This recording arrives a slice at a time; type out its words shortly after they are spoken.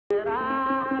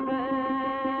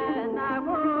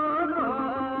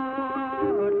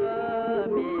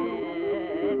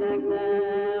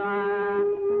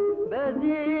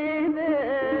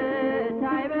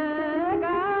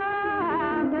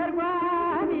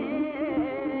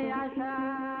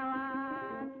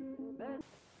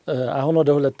አሁን ወደ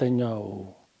ሁለተኛው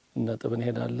ነጥብ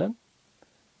እንሄዳለን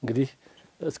እንግዲህ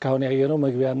እስካሁን ያየነው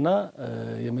መግቢያና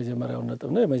የመጀመሪያው ነጥብ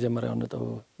ነው የመጀመሪያው ነጥብ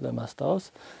ለማስታወስ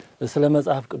ስለ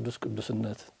መጽሐፍ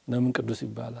ቅዱስነት ለምን ቅዱስ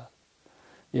ይባላል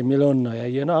የሚለውን ነው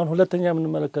ያየነው አሁን ሁለተኛ ምን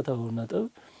መለከተው ነጥብ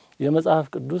የመጽሐፍ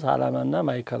ቅዱስ ዓላማና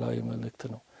ማይከላዊ መልእክት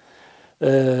ነው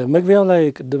መግቢያው ላይ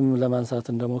ቅድም ለማንሳት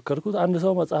እንደሞከርኩት አንድ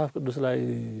ሰው መጽሐፍ ቅዱስ ላይ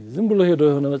ዝም ብሎ ሄዶ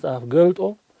የሆነ መጽሐፍ ገልጦ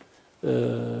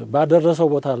ባደረሰው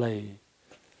ቦታ ላይ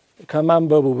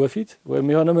ከማንበቡ በፊት ወይም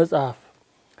የሆነ መጽሐፍ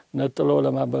ነጥሎ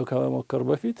ለማንበብ ከመሞከር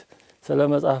በፊት ስለ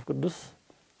መጽሐፍ ቅዱስ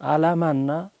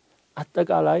ዓላማና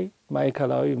አጠቃላይ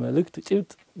ማይከላዊ መልእክት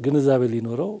ጭብጥ ግንዛቤ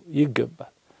ሊኖረው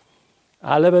ይገባል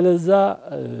አለበለዚያ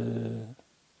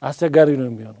አስቸጋሪ ነው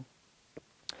የሚሆነው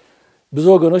ብዙ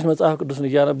ወገኖች መጽሐፍ ቅዱስን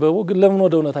ያነበቡ ግን ለምን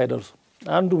ወደ እውነት አይደርሱም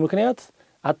አንዱ ምክንያት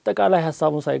አጠቃላይ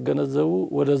ሐሳቡን ሳይገነዘቡ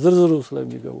ወደ ዝርዝሩ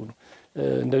ስለሚገቡ ነው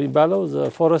እንደሚባለው the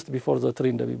forest before the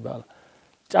tree እንደሚባለው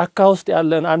ጫካ ውስጥ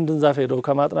ያለን አንድን ዛፍ ሄዶ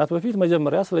ከማጥናት በፊት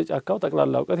መጀመሪያ ስለ ጫካው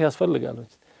ጠቅላላ ዕውቀት ያስፈልጋል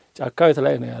ጫካው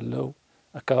የተላይ ነው ያለው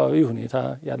አካባቢው ሁኔታ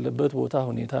ያለበት ቦታ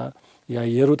ሁኔታ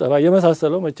ያየሩ ጠባይ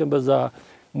የመሳሰለው መቼም በዛ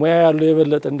ሙያ ያለው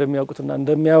የበለጠ እንደሚያውቁትና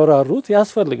እንደሚያወራሩት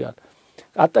ያስፈልጋል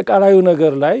አጠቃላዩ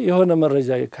ነገር ላይ የሆነ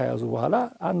መረጃ ከያዙ በኋላ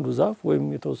አንዱ ዛፍ ወይም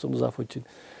የተወሰኑ ዛፎችን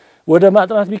ወደ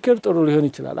ማጥናት ቢከር ጥሩ ሊሆን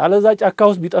ይችላል አለዛ ጫካ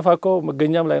ውስጥ ቢጠፋከው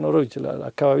መገኛም ላይ ኖረው ይችላል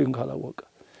አካባቢውን ካላወቀ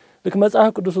ልክ መጽሐፍ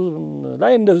ቅዱስ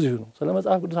ላይ እንደዚሁ ነው ስለ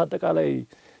መጽሐፍ ቅዱስ አጠቃላይ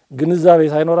ግንዛቤ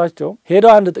ሳይኖራቸው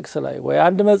ሄደው አንድ ጥቅስ ላይ ወይ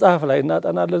አንድ መጽሐፍ ላይ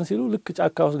እናጠናለን ሲሉ ልክ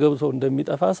ጫካ ውስጥ ገብተው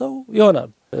እንደሚጠፋ ሰው ይሆናል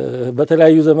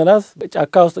በተለያዩ ዘመናት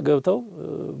ጫካ ውስጥ ገብተው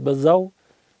በዛው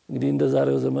እንግዲህ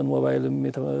እንደዛሬው ዘመን ሞባይልም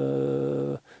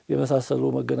የመሳሰሉ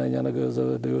መገናኛ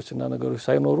ዘዴዎችና ነገሮች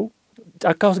ሳይኖሩ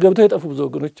ጫካ ውስጥ ገብተው የጠፉ ብዙ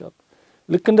ወገኖች አሉ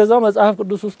ልክ እንደዛው መጽሐፍ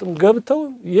ቅዱስ ውስጥም ገብተው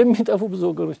የሚጠፉ ብዙ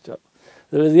ወገኖች አሉ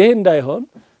ስለዚህ ይሄ እንዳይሆን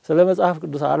ስለ መጽሐፍ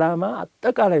ቅዱስ ዓላማ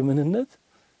አጠቃላይ ምንነት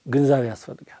ግንዛቤ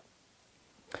ያስፈልጋል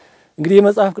እንግዲህ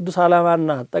የመጽሐፍ ቅዱስ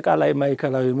ዓላማና አጠቃላይ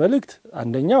ማይከላዊ መልእክት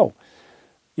አንደኛው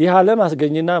ይህ ዓለም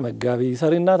አስገኝና መጋቢ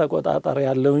ሰሪና ተቆጣጣሪ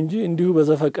ያለው እንጂ እንዲሁ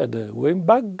በዘፈቀደ ወይም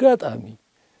ባጋጣሚ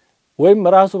ወይም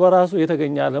ራሱ በራሱ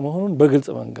የተገኘ ለመሆኑን በግልጽ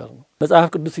መንገር ነው መጽሐፍ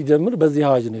ቅዱስ ሲጀምር በዚህ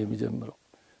አዋጅ ነው የሚጀምረው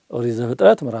ኦሪት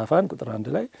ዘፍጥረት ምዕራፍ 1 ቁጥር 1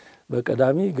 ላይ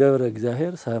በቀዳሚ ገብረ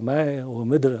እግዚአብሔር ሰማይ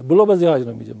ወምድር ብሎ በዚህ አዋጅ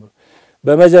ነው የሚጀምረው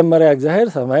በመጀመሪያ እግዚአብሔር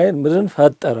ሰማይን ምድርን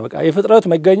ፈጠረ በቃ የፍጥረት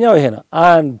መገኛው ይሄ ነው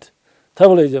አንድ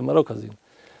ተብሎ የጀመረው ከዚህ ነው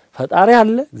ፈጣሪ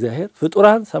አለ እግዚአብሔር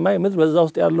ፍጡራን ሰማይ ምድር በዛ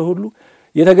ውስጥ ያለው ሁሉ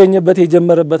የተገኘበት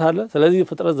የጀመረበት አለ ስለዚህ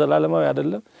ፍጥረት ዘላለማዊ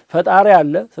አይደለም ፈጣሪ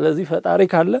አለ ስለዚህ ፈጣሪ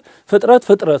ካለ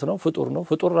ፍጥረት ነው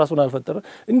ፍጡር ራሱን አልፈጠረ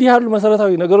እንዲህ ያሉ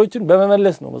መሰረታዊ ነገሮችን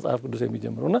በመመለስ ነው መጽሐፍ ቅዱስ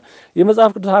የሚጀምረውና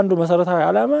የመጽሐፍ ቅዱስ አንዱ መሰረታዊ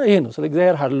ዓላማ ይሄ ነው ስለ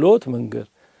እግዚአብሔር ሀልዎት መንገር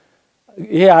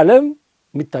ይሄ ዓለም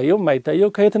የሚታየው ማይታየው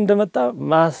ከየት እንደመጣ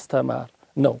ማስተማር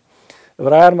ነው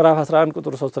ዕብራውያን ምዕራፍ 11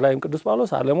 ቁጥር 3 ላይ ቅዱስ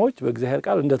ጳውሎስ ዓለሞች በእግዚአብሔር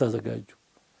ቃል እንደተዘጋጁ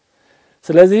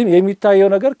ስለዚህ የሚታየው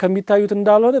ነገር ከሚታዩት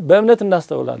እንዳልሆነ በእምነት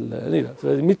እናስተውላለን ይላል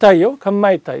ስለዚህ የሚታየው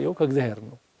ከማይታየው ከእግዚአብሔር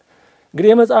ነው እንግዲህ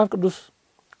የመጽሐፍ ቅዱስ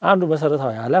አንዱ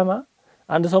መሰረታዊ ዓላማ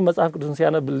አንድ ሰው መጽሐፍ ቅዱስን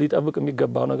ሲያነብ ሊጠብቅ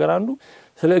የሚገባው ነገር አንዱ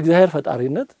ስለ እግዚአብሔር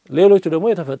ፈጣሪነት ሌሎች ደግሞ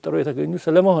የተፈጠሩ የተገኙ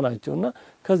ስለመሆናቸውና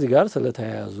ከዚህ ጋር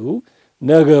ስለተያያዙ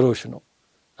ነገሮች ነው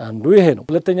አንዱ ይሄ ነው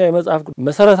ሁለተኛ የመጽሐፍ ቅዱስ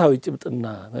መሰረታዊ ጭብጥና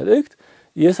መልእክት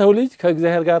የሰው ልጅ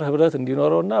ከእግዚአብሔር ጋር ህብረት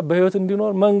እንዲኖርና በህይወት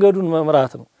እንዲኖር መንገዱን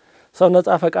መምራት ነው ሰው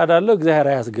ነፃ ፈቃድ አለው እግዚአብሔር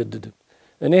አያስገድድም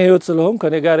እኔ ህይወት ስለሆንኩ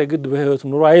ከኔ ጋር የግድ በህይወት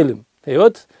ኑሮ አይልም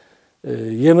ህይወት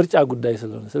የምርጫ ጉዳይ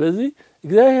ስለሆነ ስለዚህ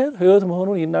እግዚአብሔር ህይወት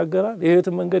መሆኑን ይናገራል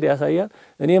የህይወትን መንገድ ያሳያል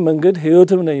እኔ መንገድ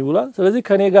ህይወትም ነኝ ብሏል ስለዚህ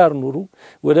ከኔ ጋር ኑሩ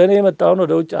ወደ እኔ መጣውን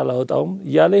ወደ ውጭ አላወጣውም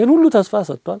ይያለ ይሄን ሁሉ ተስፋ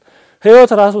ሰጥቷል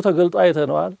ህይወት ራሱ ተገልጦ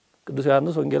አይተነዋል ቅዱስ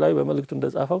ዮሐንስ ወንጌላዊ በመልእክቱ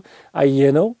እንደጻፈው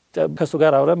አየነው ከሱ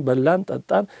ጋር አብረን በላን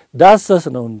ጠጣን ዳሰስ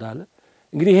ነው እንዳለ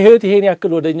እንግዲህ ህይወት ይሄን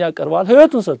ያክል ወደኛ ቀርቧል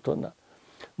ህይወቱን ሰጥቶናል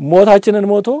ሞታችንን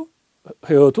ሞቶ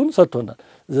ህይወቱን ሰጥቶናል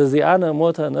ዘዚአነ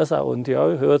ሞተ ነሳ ወንቲያዊ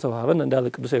ህይወት ወሃበን እንዳለ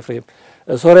ቅዱስ ኤፍሬም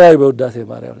ሶሪያዊ በውዳሴ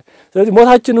ማርያም ላይ ስለዚህ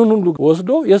ሞታችንን ሁሉ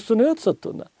ወስዶ የሱን ህይወት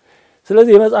ሰጥቶናል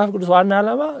ስለዚህ የመጽሐፍ ቅዱስ ዋና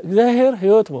ዓላማ እግዚአብሔር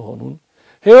ህይወት መሆኑን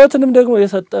ህይወትንም ደግሞ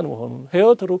የሰጠን መሆኑን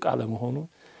ህይወት ሩቅ አለ መሆኑን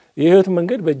የህይወት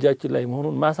መንገድ በእጃችን ላይ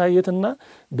መሆኑን ማሳየትና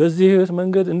በዚህ ህይወት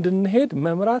መንገድ እንድንሄድ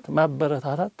መምራት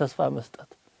ማበረታታት ተስፋ መስጠት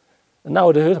እና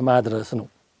ወደ ህይወት ማድረስ ነው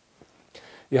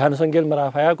ዮሐንስ ወንጌል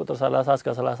ምዕራፍ 20 ቁጥር 30 እስከ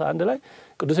 31 ላይ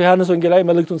ቅዱስ ዮሐንስ ወንጌላዊ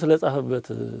መልእክቱን ስለጻፈበት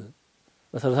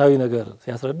መሰረታዊ ነገር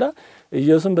ሲያስረዳ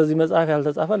ኢየሱስም በዚህ መጽሐፍ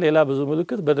ያልተጻፈ ሌላ ብዙ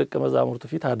ምልክት በደቀ መዛሙርቱ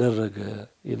ፊት አደረገ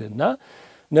ይልና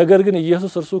ነገር ግን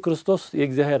ኢየሱስ እርሱ ክርስቶስ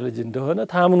የእግዚአብሔር ልጅ እንደሆነ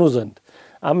ታምኑ ዘንድ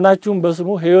አምናችሁም በስሙ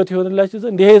ህይወት ይሆንላችሁ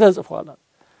ዘንድ ይሄ ተጽፏል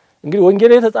እንግዲህ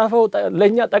ወንጌል የተጻፈው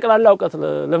ለኛ ጠቅላላ ዕውቀት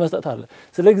ለመስጠት አለ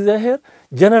ስለ እግዚአብሔር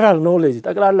ጀነራል ኖሌጅ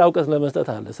ጠቅላላ ዕውቀት ለመስጠት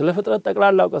አለ ስለ ፍጥረት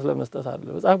ጠቅላላ ዕውቀት ለመስጠት አለ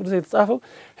መጽሐፍ ቅዱስ የተጻፈው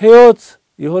ህይወት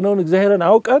የሆነውን እግዚአብሔርን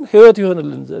አውቀን ሕይወት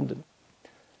ይሆንልን ዘንድ ነው።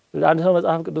 አንድ ሰው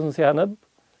መጽሐፍ ቅዱስን ሲያነብ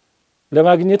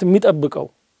ለማግኘት የሚጠብቀው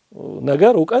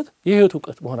ነገር ዕውቀት የሕይወት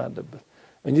ዕውቀት መሆን አለበት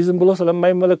እንጂ ዝም ብሎ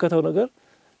ስለማይመለከተው ነገር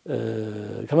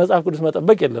ከመጽሐፍ ቅዱስ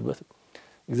መጠበቅ የለበትም።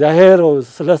 እግዚአብሔር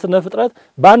ስለ ስነ ፍጥረት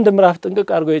በአንድ ምዕራፍ ጥንቅቅ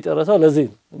አድርጎ የጨረሰው ለዚህ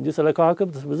እንጂ ስለ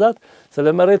ከዋክብት ብዛት፣ ስለ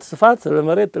መሬት ስፋት፣ ስለ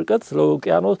መሬት ጥልቀት፣ ስለ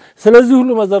ውቅያኖስ ስለዚህ ሁሉ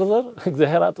መዘርዘር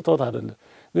እግዚአብሔር አጥቶት አይደለም።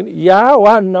 ግን ያ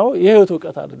ዋናው የሕይወት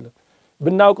ዕውቀት አይደለም።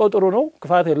 ብናውቀው ጥሩ ነው፣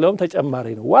 ክፋት የለውም፣ ተጨማሪ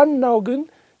ነው። ዋናው ግን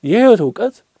የሕይወት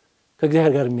ዕውቀት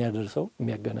ከእግዚአብሔር ጋር የሚያደርሰው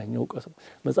የሚያገናኘው ዕውቀት ነው።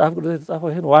 መጽሐፍ ቅዱስ የተጻፈው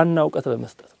ይሄን ዋና ዕውቀት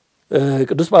ለመስጠት ነው።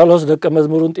 ቅዱስ ጳውሎስ ደቀ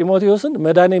መዝሙሩን ጢሞቴዎስን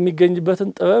መዳን የሚገኝበትን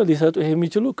ጥበብ ሊሰጡ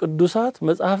የሚችሉ ቅዱሳት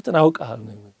መጽሐፍትን አውቀሃል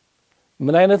ነው።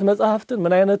 ምን አይነት መጽሐፍትን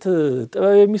ምን አይነት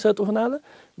ጥበብ የሚሰጡህን አለ?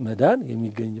 መዳን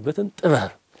የሚገኝበትን ጥበብ።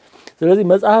 ስለዚህ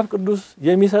መጽሐፍ ቅዱስ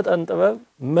የሚሰጠን ጥበብ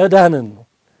መዳንን ነው።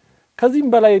 ከዚህም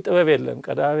በላይ ጥበብ የለም።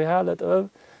 ቀዳሚሃ ለጥበብ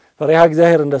ፈሪሃ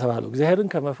እግዚአብሔር እንደተባለው እግዚአብሔርን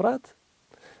ከመፍራት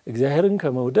እግዚአብሔርን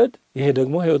ከመውደድ ይሄ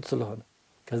ደግሞ ሕይወት ስለሆነ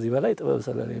ከዚህ በላይ ጥበብ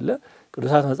ስለሌለ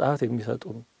ቅዱሳት መጽሐፍት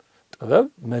የሚሰጡን ጥበብ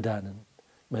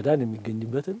መዳን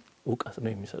የሚገኝበትን ዕውቀት ነው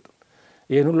የሚሰጡን።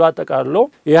 ይሄን ሁሉ አጠቃሎ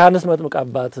የዮሐንስ መጥምቅ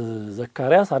አባት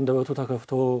ዘካርያስ አንደበቱ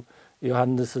ተከፍቶ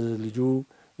ዮሐንስ ልጁ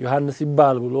ዮሐንስ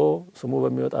ይባል ብሎ ስሙ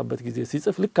በሚወጣበት ጊዜ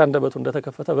ሲጽፍ ልክ አንደበቱ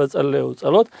እንደተከፈተ በጸለየው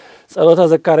ጸሎተ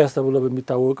ዘካርያስ ተብሎ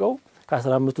በሚታወቀው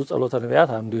ከ15ቱ ጸሎተ ነቢያት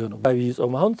አንዱ ነው። አብይ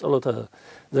ጾም አሁን ጸሎተ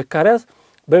ዘካርያስ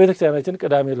በቤተክርስቲያናችን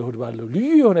ቅዳሜ ለእሑድ ባለው ልዩ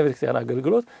የሆነ ቤተክርስቲያን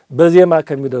አገልግሎት በዜማ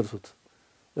ከሚደርሱት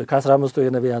ከ15ቱ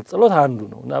የነቢያት ጸሎት አንዱ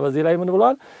ነው እና በዚህ ላይ ምን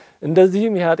ብለዋል?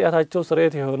 እንደዚህም የኃጢአታቸው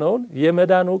ስርየት የሆነውን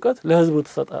የመዳን ዕውቀት ለሕዝቡ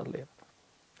ትሰጣለህ።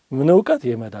 ምን ዕውቀት?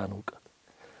 የመዳን ዕውቀት።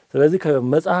 ስለዚህ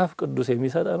ከመጽሐፍ ቅዱስ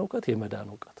የሚሰጠን ዕውቀት የመዳን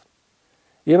ዕውቀት ነው።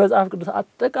 የመጽሐፍ ቅዱስ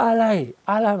አጠቃላይ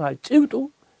ዓላማ ጭብጡ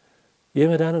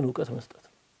የመዳንን ዕውቀት መስጠት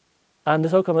ነው። አንድ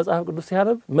ሰው ከመጽሐፍ ቅዱስ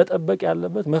ሲያነብ መጠበቅ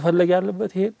ያለበት መፈለግ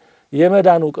ያለበት ይሄን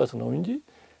የመዳን ዕውቀት ነው እንጂ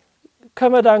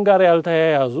ከመዳን ጋር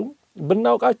ያልተያያዙ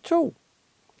ብናውቃቸው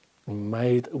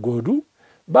የማይጎዱ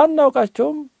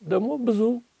ባናውቃቸውም ደግሞ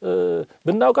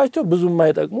ብናውቃቸው ብዙ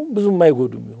የማይጠቅሙ ብዙ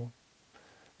የማይጎዱ ይሆኑ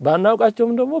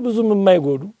ባናውቃቸውም ደግሞ ብዙ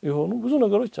የማይጎዱ ይሆኑ ብዙ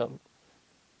ነገሮች አሉ።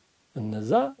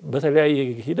 እነዛ በተለያየ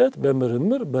ሂደት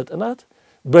በምርምር በጥናት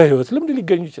በሕይወት ልምድ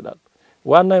ሊገኙ ይችላሉ።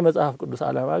 ዋና የመጽሐፍ ቅዱስ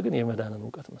ዓላማ ግን የመዳንን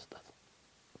ዕውቀት መስጠት።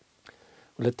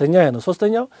 ሁለተኛ ነው።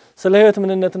 ሶስተኛው ስለ ሕይወት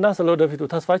ምንነትና ስለ ወደፊቱ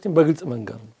ተስፋችን በግልጽ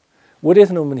መንገር ነው። ወዴት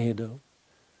ነው ምን ሄደው?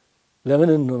 ለምን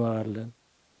እንኖራለን?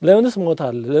 ለምንስ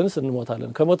ሞታለን? ለምንስ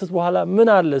እንሞታለን? ከሞትስ በኋላ ምን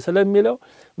አለ ስለሚለው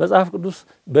መጽሐፍ ቅዱስ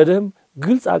በደም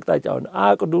ግልጽ አቅጣጫውን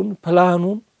አቅዱን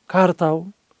ፕላኑን ካርታውን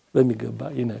በሚገባ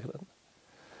ይነግረናል።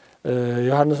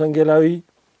 ዮሐንስ ወንጌላዊ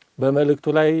በመልእክቱ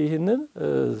ላይ ይህንን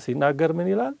ሲናገር ምን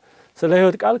ይላል? ስለ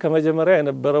ሕይወት ቃል ከመጀመሪያ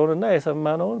የነበረውንና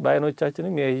የሰማነውን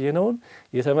በዓይኖቻችንም ያየነውን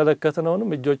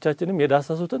የተመለከትነውንም እጆቻችንም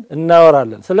የዳሰሱትን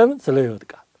እናወራለን። ስለምን? ስለ ሕይወት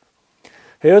ቃል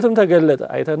ሕይወትም ተገለጠ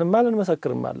አይተንማል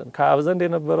እንመሰክርማለን። ከአብ ዘንድ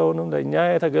የነበረውንም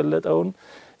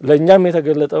ለእኛም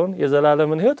የተገለጠውን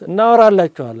የዘላለምን ሕይወት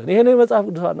እናወራላችኋለን። ይሄ ነው የመጽሐፍ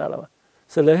ቅዱስ ዋና ዓላማ።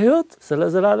 ስለ ሕይወት ስለ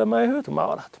ዘላለማዊ ሕይወት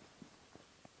ማውራት።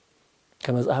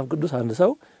 ከመጽሐፍ ቅዱስ አንድ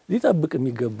ሰው ሊጠብቅ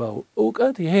የሚገባው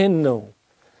ዕውቀት ይሄን ነው።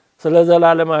 ስለ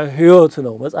ዘላለማዊ ሕይወት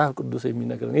ነው መጽሐፍ ቅዱስ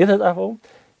የሚነግረን። የተጻፈው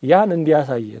ያን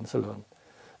እንዲያሳየን ስለሆነ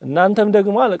እናንተም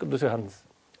ደግሞ አለ ቅዱስ ዮሐንስ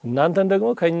እናንተን ደግሞ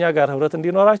ከኛ ጋር ህብረት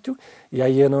እንዲኖራችሁ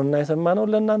ያየነውና የሰማነው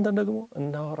ለእናንተ ደግሞ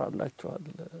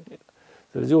እናወራላችኋለን።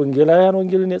 ስለዚህ ወንጌላውያን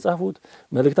ወንጌልን የጻፉት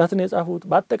መልእክታትን የጻፉት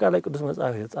በአጠቃላይ ቅዱስ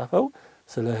መጽሐፍ የጻፈው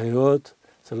ስለ ሕይወት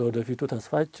ስለ ወደፊቱ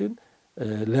ተስፋችን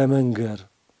ለመንገር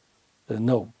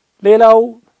ነው። ሌላው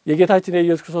የጌታችን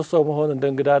የኢየሱስ ክርስቶስ ሰው መሆን እንደ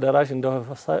እንግዳ ደራሽ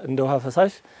እንደ ውሃ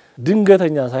ፈሳሽ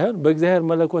ድንገተኛ ሳይሆን በእግዚአብሔር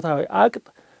መለኮታዊ አቅድ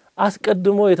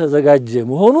አስቀድሞ የተዘጋጀ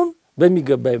መሆኑን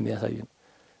በሚገባ የሚያሳይ ነው።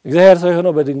 እግዚአብሔር ሰው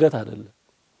የሆነው በድንገት አይደለም።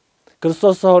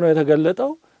 ክርስቶስ ሰው ሆኖ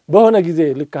የተገለጠው በሆነ ጊዜ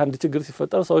ልክ አንድ ችግር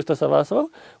ሲፈጠር ሰዎች ተሰባስበው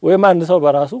ወይም አንድ ሰው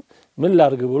በራሱ ምን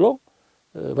ላድርግ ብሎ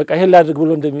በቃ ይሄን ላድርግ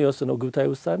ብሎ እንደሚወስነው ግብታዊ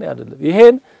ውሳኔ አይደለም።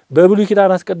 ይሄን በብሉይ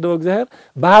ኪዳን አስቀድሞ እግዚአብሔር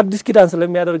በሐዲስ ኪዳን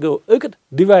ስለሚያደርገው እቅድ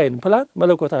ዲቫይን ፕላን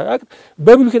መለኮታዊ አቅድ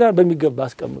በብሉይ ኪዳን በሚገባ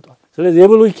አስቀምጧል። ስለዚህ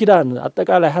የብሉይ ኪዳን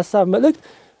አጠቃላይ ሐሳብ መልእክት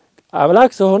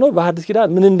አምላክ ሰው ሆኖ በሐዲስ ኪዳን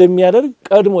ምን እንደሚያደርግ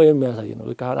ቀድሞ የሚያሳይ ነው።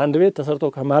 ልክ አንድ ቤት ተሰርቶ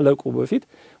ከማለቁ በፊት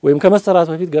ወይም ከመሰራቱ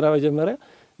በፊት ገና መጀመሪያ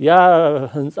ያ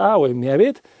ህንጻ ወይም ያ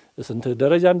ቤት ስንት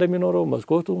ደረጃ እንደሚኖረው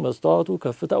መስኮቱ፣ መስታወቱ፣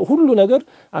 ከፍታው ሁሉ ነገር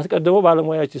አስቀድሞ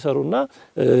ባለሙያዎች ይሰሩና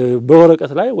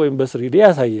በወረቀት ላይ ወይም በስሪዲ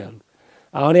ያሳያሉ።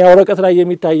 አሁን ያ ወረቀት ላይ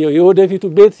የሚታየው የወደፊቱ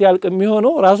ቤት ሲያልቅ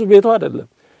የሚሆነው ራሱ ቤቱ አይደለም።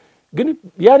 ግን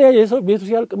ያን ያየ ሰው ቤቱ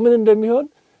ሲያልቅ ምን እንደሚሆን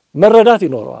መረዳት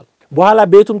ይኖረዋል። በኋላ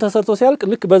ቤቱም ተሰርቶ ሲያልቅ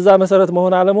ልክ በዛ መሰረት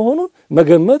መሆን አለ መሆኑን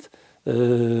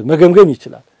መገምገም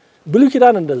ይችላል። ብሉይ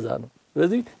ኪዳን እንደዛ ነው።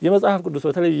 ስለዚህ የመጽሐፍ ቅዱስ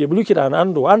በተለይ የብሉይ ኪዳን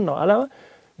አንዱ ዋናው ዓላማ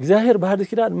እግዚአብሔር በሐዲስ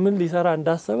ኪዳን ምን ሊሰራ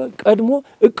እንዳሰበ ቀድሞ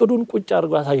እቅዱን ቁጭ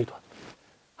አድርጎ አሳይቷል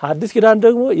ሐዲስ ኪዳን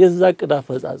ደግሞ የዛ እቅድ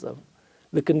አፈጻጸም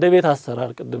ልክ እንደ ቤት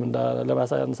አሰራር ቅድም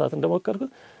ለማሳያንሳት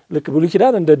እንደሞከርኩት ልክ ብሉይ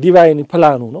ኪዳን እንደ ዲቫይን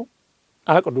ፕላኑ ነው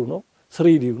አቅዱ ነው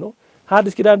ስሪዲው ነው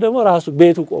ሐዲስ ኪዳን ደግሞ ራሱ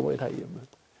ቤቱ ቆሞ የታየበት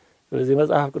ስለዚህ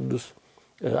መጽሐፍ ቅዱስ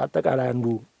አጠቃላይ አንዱ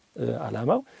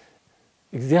ዓላማው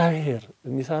እግዚአብሔር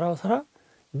የሚሰራው ስራ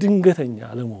ድንገተኛ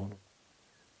ለመሆኑ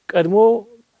ቀድሞ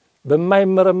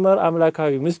በማይመረመር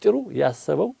አምላካዊ ምስጢሩ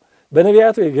ያሰበው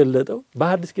በነቢያቱ የገለጠው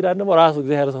በሐዲስ ኪዳን ደግሞ ራሱ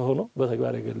እግዚአብሔር ሰው ሆኖ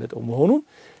በተግባር የገለጠው መሆኑን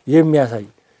የሚያሳይ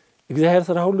እግዚአብሔር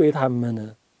ስራ ሁሉ የታመነ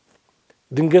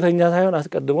ድንገተኛ ሳይሆን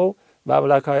አስቀድሞ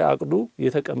በአምላካዊ አቅዱ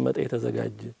የተቀመጠ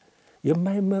የተዘጋጀ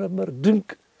የማይመረመር ድንቅ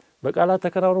በቃላት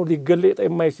ተከናውኖ ሊገለጥ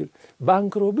የማይችል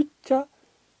ባንክሮ ብቻ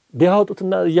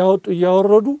ቢያወጡትና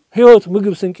ያወረዱ ህይወት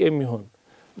ምግብ ስንቅ የሚሆን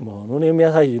መሆኑን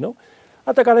የሚያሳይ ነው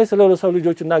አጠቃላይ ስለ ሰው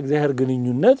ልጆችና እግዚአብሔር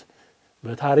ግንኙነት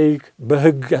በታሪክ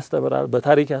በህግ ያስተምራል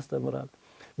በታሪክ ያስተምራል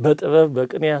በጥበብ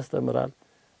በቅኔ ያስተምራል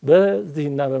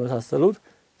በዚህና በመሳሰሉት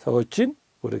ሰዎችን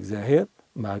ወደ እግዚአብሔር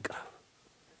ማቅረብ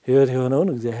ህይወት የሆነውን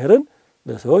እግዚአብሔርን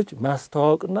ለሰዎች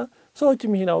ማስተዋወቅና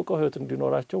ሰዎችም ይህን አውቀው ህይወት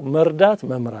እንዲኖራቸው መርዳት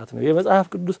መምራት ነው የመጽሐፍ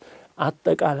ቅዱስ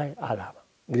አጠቃላይ ዓላማ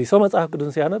እንግዲህ ሰው መጽሐፍ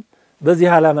ቅዱስን ሲያነብ በዚህ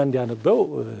ዓላማ እንዲያነበው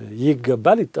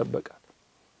ይገባል ይጠበቃል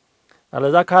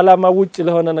አለዛ ከዓላማ ውጭ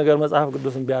ለሆነ ነገር መጽሐፍ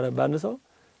ቅዱስን ቢያነብ አንድ ሰው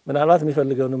ምናልባት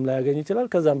የሚፈልገውንም ላይ ያገኝ ይችላል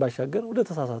ከዛም ባሻገር ወደ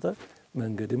ተሳሳተ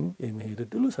መንገድም የሚሄድ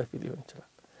እድሉ ሰፊ ሊሆን ይችላል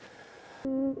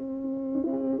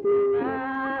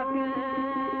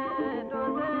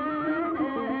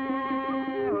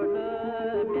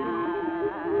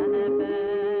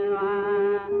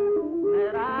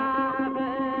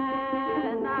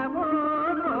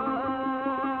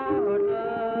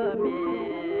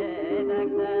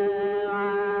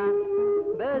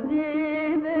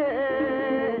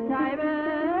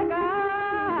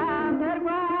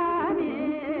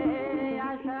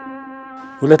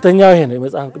ሁለተኛው ይሄ ነው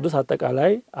የመጽሐፍ ቅዱስ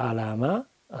አጠቃላይ ዓላማ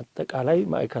አጠቃላይ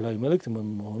ማዕከላዊ መልእክት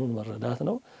መሆኑን መረዳት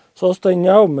ነው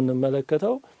ሶስተኛው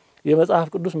የምንመለከተው የመጽሐፍ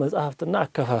ቅዱስ መጽሐፍትና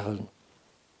አከፋፈል ነው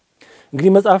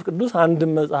እንግዲህ መጽሐፍ ቅዱስ አንድ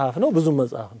መጽሐፍ ነው ብዙ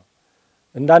መጽሐፍ ነው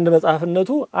እንደ አንድ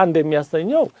መጽሐፍነቱ አንድ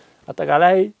የሚያስተኛው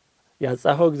አጠቃላይ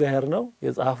ያጻፈው እግዚአብሔር ነው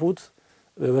የጻፉት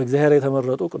በእግዚአብሔር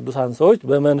የተመረጡ ቅዱሳን ሰዎች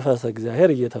በመንፈስ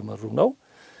እግዚአብሔር እየተመሩ ነው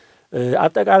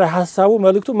አጠቃላይ ሐሳቡ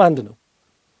መልእክቱም አንድ ነው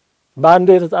በአንዱ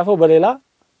የተጻፈው በሌላ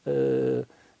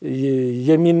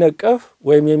የሚነቀፍ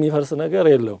ወይም የሚፈርስ ነገር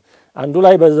የለው አንዱ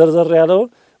ላይ በዘርዘር ያለው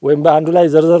ወይም በአንዱ ላይ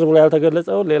ዘርዘር ብሎ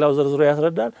ያልተገለጸው ሌላው ዘርዝሮ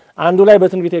ያስረዳል አንዱ ላይ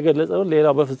በትንቢት የገለጸው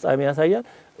ሌላው በፍጻሜ ያሳያል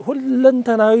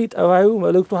ሁለንተናዊ ጠባዩ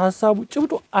መልእክቱ ሐሳቡ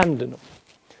ጭብጡ አንድ ነው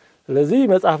ስለዚህ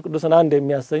መጽሐፍ ቅዱስን አንድ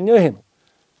የሚያሰኘው ይሄ ነው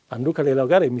አንዱ ከሌላው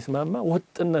ጋር የሚስማማ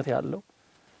ወጥነት ያለው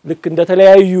ልክ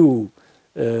እንደተለያዩ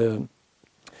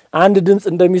አንድ ድምጽ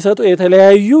እንደሚሰጡ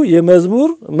የተለያዩ የመዝሙር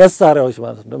መሳሪያዎች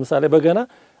ማለት ነው ለምሳሌ በገና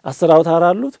 10 አውታር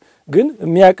አሉት ግን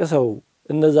የሚያቀሰው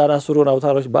እነዛን 10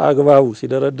 አውታሮች በአግባቡ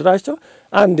ሲደረድራቸው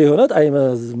አንድ የሆነ ጣዕመ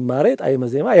ዝማሬ ጣዕመ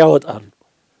ዜማ ያወጣሉ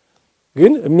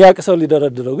ግን የሚያቀሰው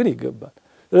ሊደረድረው ግን ይገባል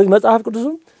ስለዚህ መጽሐፍ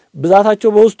ቅዱስም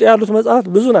ብዛታቸው በውስጡ ያሉት መጽሐፍት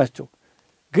ብዙ ናቸው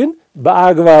ግን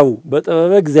በአግባቡ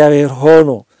በጥበብ እግዚአብሔር ሆኖ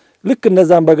ልክ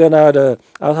እነዛን በገና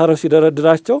አውታሮች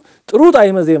ሲደረድራቸው ጥሩ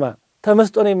ጣዕመ ዜማ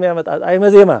ተመስጦን የሚያመጣ ጣዕመ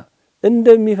ዜማ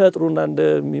እንደሚፈጥሩና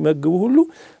እንደሚመግቡ ሁሉ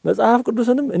መጽሐፍ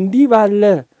ቅዱስንም እንዲህ ባለ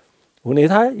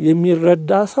ሁኔታ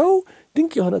የሚረዳ ሰው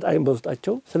ድንቅ የሆነ ጣዕም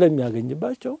በውስጣቸው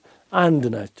ስለሚያገኝባቸው አንድ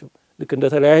ናቸው ልክ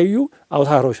እንደተለያዩ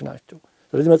አውታሮች ናቸው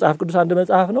ስለዚህ መጽሐፍ ቅዱስ አንድ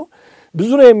መጽሐፍ ነው ብዙ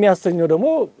ነው የሚያሰኘው ደግሞ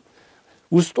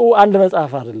ውስጡ አንድ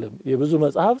መጽሐፍ አይደለም የብዙ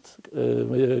መጽሐፍት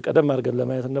ቀደም አድርገን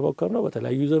ለማየት እንደሞከርነው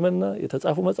በተለያዩ ዘመንና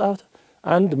የተጻፉ መጽሐፍት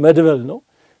አንድ መድበል ነው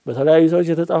በተለያዩ ሰዎች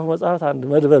የተጻፉ መጽሐፍት አንድ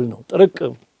መድበል ነው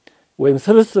ጥርቅም ወይም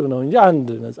ስብስብ ነው እንጂ አንድ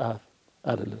መጽሐፍ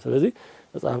አይደለም ስለዚህ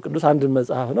መጽሐፍ ቅዱስ አንድ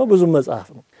መጽሐፍ ነው ብዙ መጽሐፍ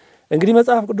ነው እንግዲህ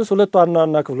መጽሐፍ ቅዱስ ሁለት ዋና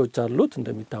ዋና ክፍሎች አሉት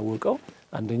እንደሚታወቀው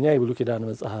አንደኛ የብሉይ ኪዳን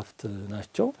መጽሐፍት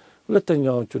ናቸው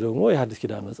ሁለተኛዎቹ ደግሞ የሐዲስ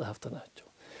ኪዳን መጽሐፍት ናቸው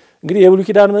እንግዲህ የብሉይ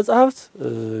ኪዳን መጽሐፍት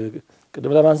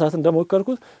ቅድም ለማንሳት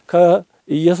እንደሞከርኩት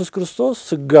ከኢየሱስ ክርስቶስ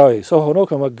ስጋዊ ሰው ሆኖ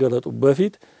ከመገለጡ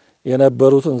በፊት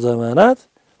የነበሩትን ዘመናት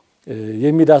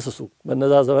የሚዳስሱ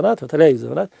በነዛ ዘመናት በተለያዩ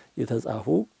ዘመናት የተጻፉ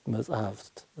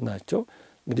መጽሐፍት ናቸው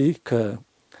እንግዲህ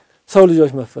ከሰው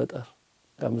ልጆች መፈጠር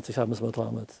ከ5500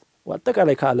 ዓመት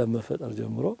አጠቃላይ ከዓለም መፈጠር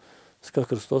ጀምሮ እስከ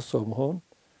ክርስቶስ ሰው መሆን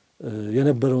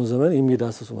የነበረውን ዘመን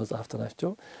የሚዳስሱ መጽሐፍት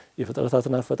ናቸው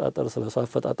የፍጥረታትን አፈጣጠር ስለ ሰው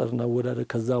አፈጣጠርና ወዳደ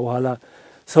ከዛ በኋላ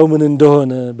ሰው ምን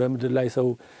እንደሆነ በምድር ላይ ሰው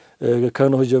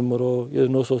ከኖህ ጀምሮ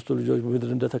የኖህ ሶስቱ ልጆች ምድር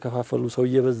እንደተከፋፈሉ ሰው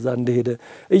እየበዛ እንደሄደ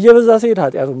እየበዛ ሲሄድ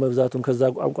ኃጢአቱን መብዛቱን ከዛ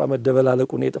ቋንቋ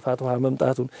መደበላለቁን የጥፋት ውሃ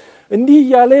መምጣቱን እንዲህ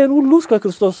ያለን ሁሉ እስከ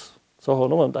ክርስቶስ ሰው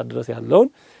ሆኖ መምጣት ድረስ ያለውን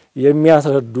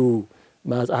የሚያስረዱ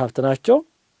መጽሐፍት ናቸው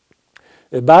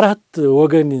በአራት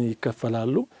ወገን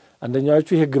ይከፈላሉ አንደኛዎቹ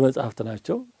የሕግ መጽሐፍት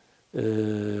ናቸው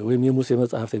ወይም የሙሴ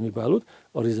መጽሐፍት የሚባሉት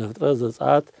ኦሪት ዘፍጥረት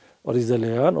ዘጸአት ኦሪት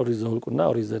ዘሌዋውያን ኦሪት ዘኍልቍና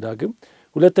ኦሪት ዘዳግም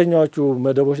ሁለተኛዎቹ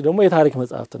መደቦች ደግሞ የታሪክ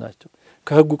መጽሐፍት ናቸው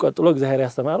ከሕጉ ቀጥሎ እግዚአብሔር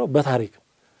ያስተማረው በታሪክ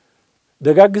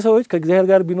ደጋግ ሰዎች ከእግዚአብሔር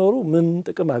ጋር ቢኖሩ ምን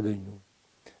ጥቅም አገኙ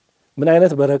ምን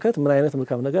አይነት በረከት ምን አይነት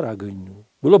መልካም ነገር አገኙ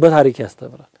ብሎ በታሪክ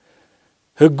ያስተምራል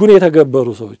ሕጉን የተገበሩ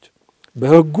ሰዎች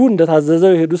በሕጉ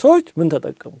እንደታዘዘው የሄዱ ሰዎች ምን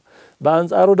ተጠቀሙ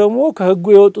በአንጻሩ ደግሞ ከሕጉ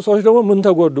የወጡ ሰዎች ደግሞ ምን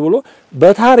ተጎዱ ብሎ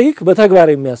በታሪክ በተግባር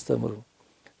የሚያስተምሩ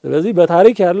ስለዚህ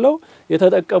በታሪክ ያለው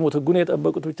የተጠቀሙት ሕጉን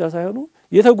የጠበቁት ብቻ ሳይሆኑ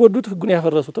የተጎዱት ሕጉን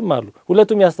ያፈረሱትም አሉ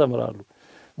ሁለቱም ያስተምራሉ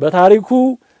በታሪኩ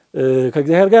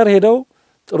ከእግዚአብሔር ጋር ሄደው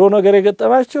ጥሩ ነገር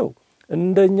የገጠማቸው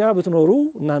እንደኛ ብትኖሩ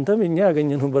እናንተም እኛ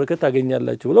ያገኘነው በረከት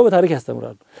ታገኛላችሁ ብለው በታሪክ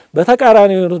ያስተምራሉ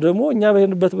በተቃራኒ የሆኑት ደግሞ እኛ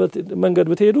በሄንበት መንገድ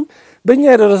ብትሄዱ በእኛ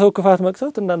የደረሰው ክፋት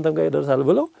መቅሰፍት እናንተም ጋር ይደርሳል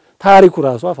ብለው ታሪኩ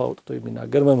ራሱ አፋውጥቶ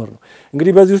የሚናገር መምህር ነው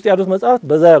እንግዲህ በዚህ ውስጥ ያሉት መጽሐፍት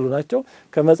በዛ ያሉ ናቸው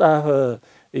ከመጽሐፍ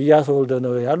ኢያሱ ወልደ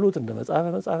ነዌ ያሉት እንደ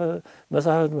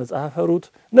መጽሐፈ ሩት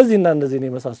እነዚህና እነዚህን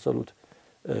የመሳሰሉት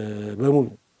በሙሉ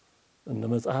እንደ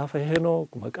መጽሐፈ ሄኖክ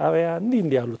መቃብያን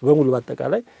እንዲህ ያሉት በሙሉ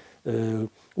በአጠቃላይ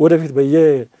ወደፊት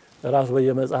ራሱ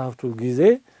በየመጽሐፍቱ ጊዜ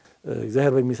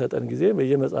እግዚአብሔር በሚሰጠን ጊዜ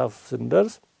በየመጽሐፍ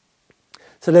ስንደርስ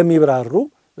ስለሚብራሩ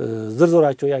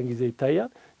ዝርዝራቸው ያን ጊዜ ይታያል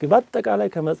ግን በአጠቃላይ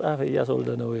ከመጽሐፈ ኢያሱ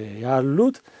ወልደ ነዌ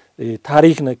ያሉት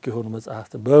ታሪክ ነክ የሆኑ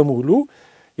መጽሐፍት በሙሉ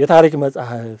የታሪክ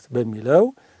መጽሐፍት በሚለው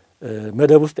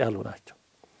መደብ ውስጥ ያሉ ናቸው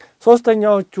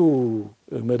ሶስተኛዎቹ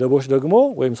መደቦች ደግሞ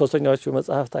ወይም ሶስተኛዎቹ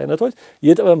መጽሐፍት አይነቶች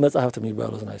የጥበብ መጽሐፍት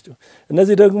የሚባሉት ናቸው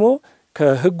እነዚህ ደግሞ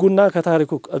ከሕጉና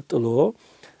ከታሪኩ ቀጥሎ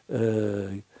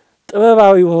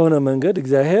ጥበባዊ በሆነ መንገድ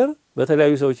እግዚአብሔር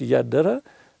በተለያዩ ሰዎች እያደረ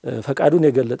ፈቃዱን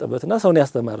የገለጠበትና ሰውን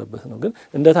ያስተማረበት ነው ግን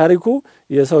እንደ ታሪኩ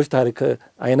የሰዎች ታሪክ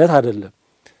አይነት አይደለም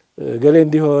ገሌ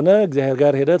እንዲሆነ እግዚአብሔር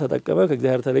ጋር ሄደ ተጠቀመ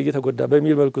ከእግዚአብሔር ተለየ ተጎዳ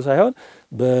በሚል መልኩ ሳይሆን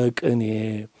በቅኔ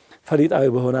ፈሊጣዊ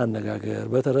በሆነ አነጋገር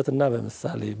በተረትና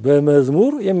በምሳሌ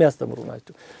በመዝሙር የሚያስተምሩ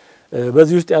ናቸው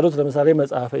በዚህ ውስጥ ያሉት ለምሳሌ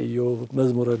መጽሐፈ ኢዮብ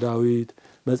መዝሙረ ዳዊት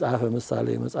መጽሐፈ ምሳሌ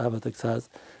መጽሐፈ ተግሳጽ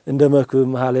እንደ መክብብ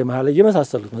መኃልየ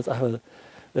የመሳሰሉት መጽሐፈ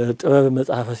ጥበብ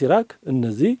መጽሐፈ ሲራክ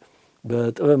እነዚህ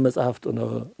በጥበብ መጽሐፍት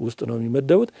ውስጥ ነው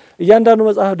የሚመደቡት እያንዳንዱ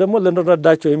መጽሐፍ ደግሞ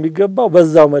ልንረዳቸው የሚገባው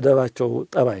በዛው መደባቸው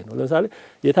ጠባይ ነው ለምሳሌ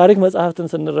የታሪክ መጽሐፍትን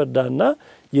ስንረዳና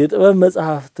የጥበብ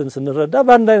መጽሐፍትን ስንረዳ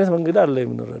በአንድ አይነት መንገድ አለ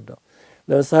የምንረዳው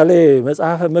ለምሳሌ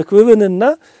መጽሐፈ መክብብንና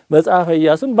መጽሐፈ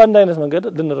ኢያሱን በአንድ አይነት መንገድ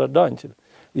ልንረዳው አንችልም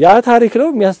ያ ታሪክ ነው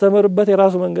የሚያስተምርበት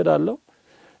የራሱ መንገድ አለው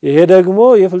ይሄ ደግሞ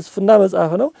የፍልስፍና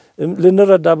መጽሐፍ ነው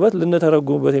ልንረዳበት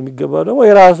ልንተረጉምበት የሚገባው ደግሞ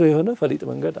የራሱ የሆነ ፈሊጥ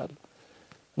መንገድ አለ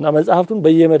እና መጽሐፍቱን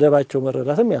በየመደባቸው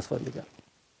መረዳትም ያስፈልጋል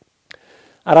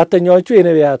አራተኛዎቹ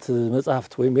የነቢያት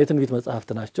መጽሐፍት ወይም የትንቢት መጽሐፍት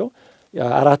ናቸው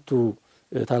አራቱ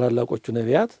ታላላቆቹ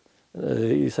ነቢያት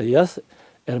ኢሳይያስ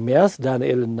ኤርምያስ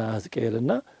ዳንኤልና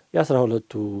ሕዝቅኤልና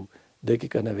የ12ቱ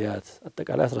ደቂቀ ነቢያት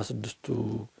አጠቃላይ 16ቱ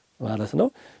ማለት ነው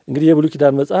እንግዲህ የብሉይ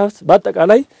ኪዳን መጽሐፍት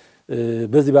በአጠቃላይ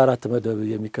በዚህ በአራት መደብ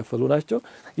የሚከፈሉ ናቸው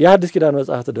የሐዲስ ኪዳን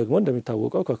መጽሐፍት ደግሞ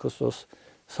እንደሚታወቀው ከክርስቶስ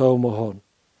ሰው መሆን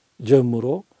ጀምሮ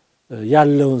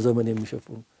ያለውን ዘመን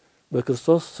የሚሸፍኑ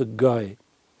በክርስቶስ ስጋዌ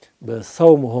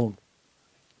በሰው መሆን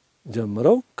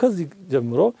ጀምረው ከዚህ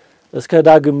ጀምሮ እስከ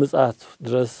ዳግም ምጽአት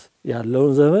ድረስ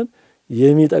ያለውን ዘመን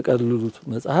የሚጠቀልሉት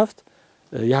መጽሐፍት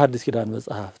የሐዲስ ኪዳን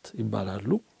መጽሐፍት ይባላሉ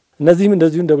እነዚህም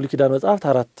እንደዚሁ እንደ ብሉይ ኪዳን መጽሐፍት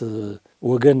አራት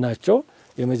ወገን ናቸው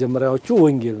የመጀመሪያዎቹ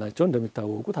ወንጌል ናቸው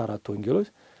እንደሚታወቁት አራት ወንጌሎች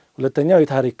ሁለተኛው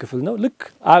የታሪክ ክፍል ነው ልክ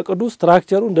አቅዱ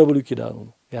ስትራክቸሩ እንደ ብሉይ ኪዳኑ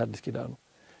ነው የሐዲስ ኪዳኑ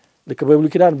ልክ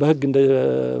በብሉይ ኪዳን በሕግ እንደ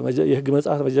የሕግ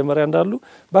መጽሐፍት መጀመሪያ እንዳሉ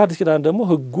በሐዲስ ኪዳን ደግሞ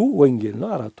ሕጉ ወንጌል ነው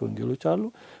አራት ወንጌሎች አሉ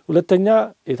ሁለተኛ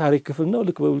የታሪክ ክፍል ነው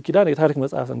ልክ በብሉይ ኪዳን የታሪክ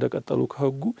መጽሐፍት እንደቀጠሉ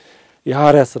ከሕጉ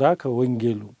የሐዋርያት ሥራ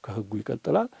ከወንጌሉ ከሕጉ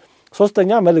ይቀጥላል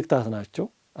ሶስተኛ መልእክታት ናቸው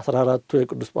 14ቱ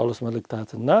የቅዱስ ጳውሎስ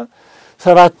መልእክታትና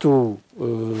 7ቱ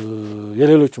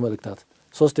የሌሎቹ መልእክታት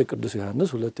 3 የቅዱስ ዮሐንስ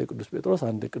 2 የቅዱስ ጴጥሮስ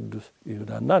 1 የቅዱስ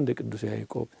ይሁዳና 1 የቅዱስ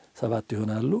ያዕቆብ 7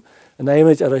 ይሆናሉ እና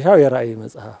የመጨረሻው የራእይ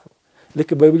መጽሐፍ ልክ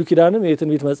በብሉይ ኪዳንም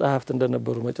የትንቢት መጽሐፍት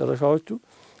እንደነበሩ መጨረሻዎቹ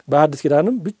በሐዲስ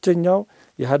ኪዳንም ብቸኛው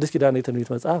የሐዲስ ኪዳን የትንቢት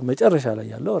መጽሐፍ መጨረሻ ላይ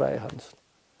ያለው ራእይ ዮሐንስ ነው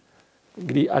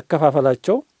እንግዲህ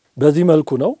አከፋፈላቸው በዚህ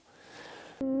መልኩ ነው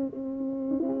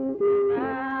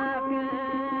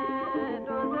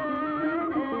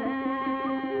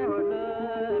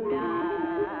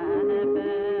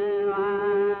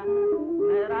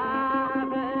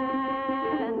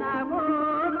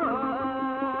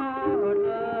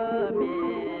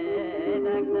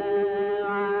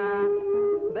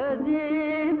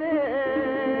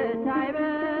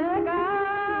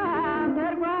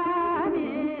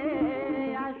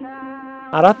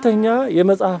አራተኛ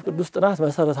የመጽሐፍ ቅዱስ ጥናት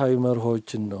መሰረታዊ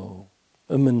መርሆችን ነው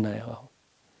እምናየው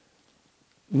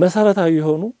መሰረታዊ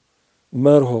የሆኑ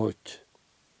መርሆች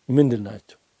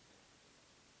ምንድናቸው?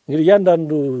 እንግዲህ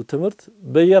ያንዳንዱ ትምህርት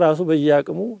በየራሱ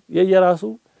በየአቅሙ የየራሱ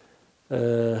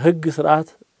ህግ ስርዓት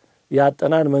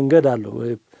ያጠናን መንገድ አለው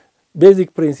ወይ ቤዚክ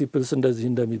ፕሪንሲፕልስ እንደዚህ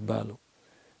እንደሚባለው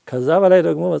ከዛ በላይ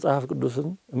ደግሞ መጽሐፍ ቅዱስን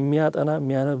የሚያጠና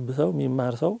የሚያነብሰው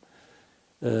የሚማርሰው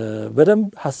በደንብ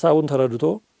ሐሳቡን ተረድቶ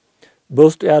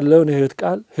በውስጡ ያለውን የህይወት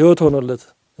ቃል ህይወት ሆኖለት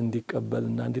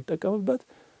እንዲቀበልና እንዲጠቀምበት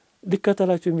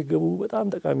ሊከተላቸው የሚገቡ በጣም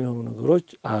ጠቃሚ የሆኑ ነገሮች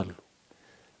አሉ።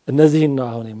 እነዚህን ነው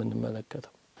አሁን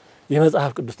የምንመለከተው።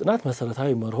 የመጽሐፍ ቅዱስ ጥናት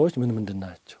መሰረታዊ መርሆች ምን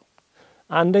ምንድናቸው?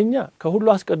 አንደኛ ከሁሉ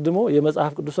አስቀድሞ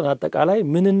የመጽሐፍ ቅዱስን አጠቃላይ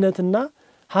ምንነትና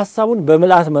ሐሳቡን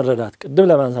በመላት መረዳት ቅድም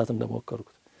ለማንሳት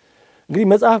እንደሞከርኩት እንግዲህ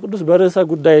መጽሐፍ ቅዱስ በርዕሰ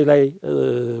ጉዳይ ላይ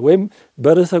ወይም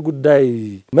በርዕሰ ጉዳይ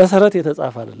መሰረት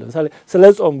የተጻፈ አይደለም። ለምሳሌ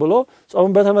ስለ ጾም ብሎ ጾም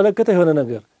በተመለከተ የሆነ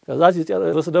ነገር ከዛ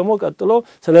ሲጨርስ ደግሞ ቀጥሎ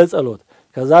ስለ ጸሎት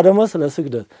ከዛ ደግሞ ስለ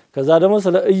ስግደት ከዛ ደግሞ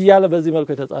ስለ እያለ በዚህ መልኩ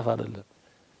የተጻፈ አይደለም።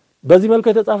 በዚህ መልኩ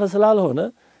የተጻፈ ስላልሆነ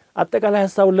አጠቃላይ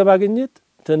ሐሳቡን ለማግኘት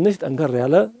ትንሽ ጠንከር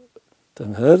ያለ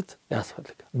ትምህርት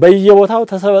ያስፈልጋል። በየቦታው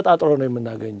ተሰበጣጥሮ ነው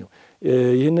የምናገኘው።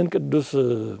 ይህንን ቅዱስ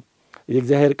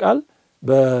የእግዚአብሔር ቃል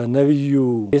በነብዩ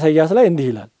ኢሳይያስ ላይ እንዲህ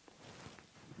ይላል።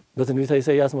 በትንቢተ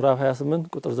ኢሳይያስ ምዕራፍ 28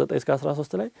 ቁጥር 9 እስከ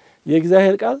 13 ላይ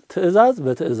የእግዚአብሔር ቃል ትእዛዝ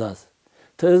በትእዛዝ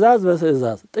ትእዛዝ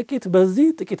በትእዛዝ ጥቂት በዚህ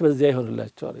ጥቂት በዚያ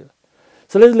ይሆንላቸዋል ይላል።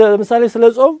 ስለዚህ ለምሳሌ ስለ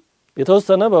ጾም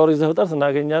የተወሰነ በኦሪት ዘፍጥረት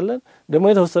እናገኛለን፣ ደግሞ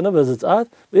የተወሰነ በዘጸአት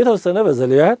የተወሰነ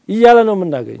በዘሌዋውያን እያለ ነው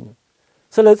የምናገኘው።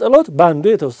 ስለ ጸሎት ባንዱ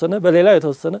የተወሰነ በሌላው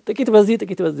የተወሰነ ጥቂት በዚህ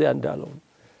ጥቂት በዚያ እንዳለው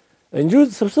እንጂ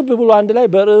ስብስብ ብሎ አንድ ላይ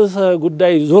በርዕሰ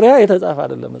ጉዳይ ዙሪያ የተጻፈ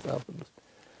አይደለም መጽሐፍ ቅዱስ።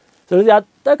 ስለዚህ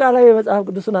አጠቃላይ የመጽሐፍ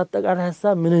ቅዱስን አጠቃላይ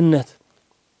ሐሳብ ምንነት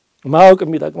ማወቅ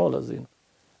የሚጠቅመው ለዚህ ነው።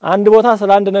 አንድ ቦታ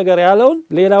ስለ አንድ ነገር ያለውን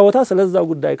ሌላ ቦታ ስለዛው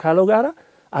ጉዳይ ካለው ጋራ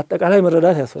አጠቃላይ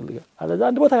መረዳት ያስፈልጋል። አለዛ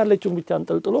አንድ ቦታ ያለችውን ብቻ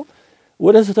አንጠልጥሎ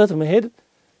ወደ ስህተት መሄድ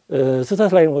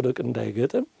ስህተት ላይ ወደቅ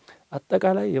እንዳይገጥም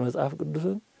አጠቃላይ የመጽሐፍ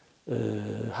ቅዱስን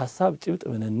ሐሳብ ጭብጥ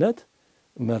ምንነት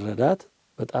መረዳት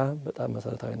በጣም በጣም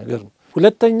መሰረታዊ ነገር ነው።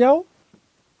 ሁለተኛው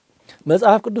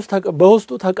መጽሐፍ ቅዱስ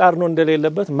በውስጡ ተቃርኖ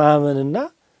እንደሌለበት ማመንና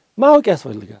ማወቅ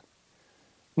ያስፈልጋል።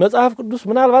 መጽሐፍ ቅዱስ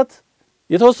ምናልባት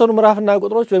የተወሰኑ ምዕራፍና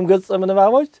ቁጥሮች ወይም ገጽ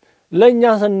ምንባቦች ለኛ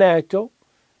ሰናያቸው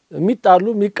የሚጣሉ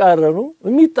የሚቃረኑ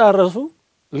የሚጣረሱ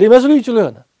ሊመስሉ ይችሉ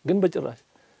ይሆናል። ግን በጭራሽ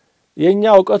የኛ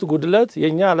ዕውቀት ጉድለት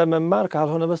የኛ አለመማር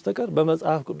ካልሆነ በስተቀር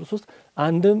በመጽሐፍ ቅዱስ ውስጥ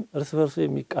አንድም እርስ በርሱ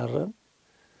የሚቃረን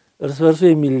እርስ በርሱ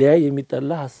የሚለያይ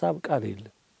የሚጠላ ሐሳብ ቃል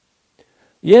የለም።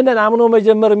 ይሄንን አምኖ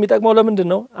መጀመር የሚጠቅመው ለምንድን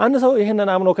ነው? አንድ ሰው ይሄንን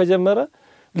አምኖ ከጀመረ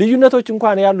ልዩነቶች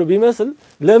እንኳን ያሉ ቢመስል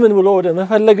ለምን ብሎ ወደ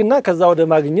መፈለግና ከዛ ወደ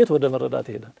ማግኘት ወደ መረዳት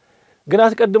ይሄዳል። ግን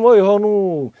አስቀድሞ የሆኑ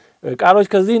ቃሎች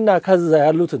ከዚህና ከዛ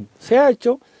ያሉትን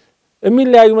ሲያያቸው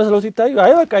የሚለያዩ መስለው ሲታዩ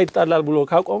አይ በቃ ይጣላል ብሎ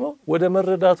ካቆመው ወደ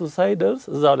መረዳቱ ሳይደርስ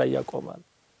እዛው ላይ ያቆማል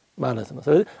ማለት ነው።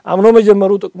 ስለዚህ አምኖ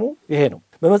መጀመሩ ጥቅሙ ይሄ ነው።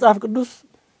 በመጽሐፍ ቅዱስ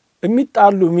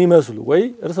የሚጣሉ የሚመስሉ ወይ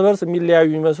እርስ በርስ የሚለያዩ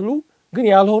የሚመስሉ ግን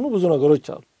ያልሆኑ ብዙ ነገሮች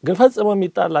አሉ። ግን ፈጽሞ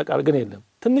የሚጣላ ቃል ግን የለም።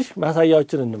 ትንሽ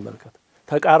ማሳያዎችን እንመልከት።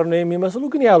 ተቃርኖ የሚመስሉ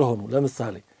ግን ያልሆኑ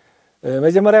ለምሳሌ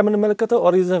መጀመሪያ የምንመለከተው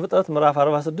ኦሪት ዘፍጥረት ምዕራፍ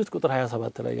 46 ቁጥር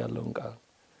 27 ላይ ያለውን ቃል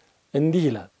እንዲህ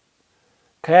ይላል።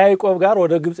 ከያዕቆብ ጋር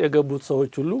ወደ ግብጽ የገቡት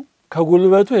ሰዎች ሁሉ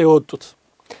ከጉልበቱ የወጡት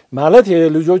ማለት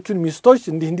የልጆቹን ሚስቶች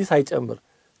እንዲህ ሳይጨምር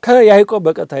ከያዕቆብ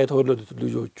በቀጥታ የተወለዱት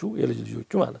ልጆቹ የልጅ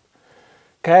ልጆቹ ማለት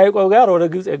ከያዕቆብ ጋር ወደ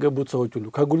ግብጽ የገቡት ሰዎች ሁሉ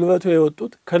ከጉልበቱ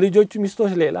የወጡት ከልጆቹ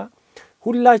ሚስቶች ሌላ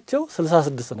ሁላቸው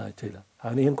 66 ናቸው ይላል።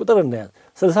 አሁን ይሄን ቁጥር እናያዝ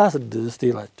 66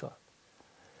 ይላቸዋል።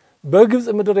 በግብጽ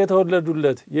ምድር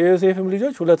የተወለዱለት የዮሴፍም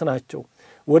ልጆች 2 ናቸው።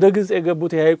 ወደ ግብጽ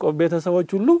የገቡት የያዕቆብ ቤተሰቦች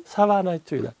ሁሉ 70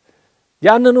 ናቸው ይላል።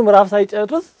 ያንኑ ምዕራፍ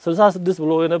ሳይጨርስ 66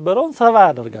 ብሎ የነበረውን 70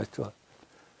 ያደርጋቸዋል።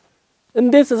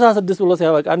 እንዴት 66 ብሎ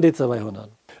ሲያበቃ እንዴት 70 ይሆናል?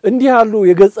 እንዲህ ያሉ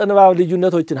የገጸ ንባብ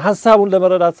ልዩነቶችን ሐሳቡን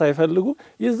ለመረዳት ሳይፈልጉ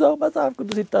ይዘው መጽሐፍ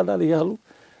ቅዱስ ይጣላል ይያሉ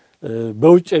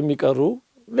በውጭ የሚቀሩ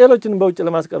ሌሎችን በውጭ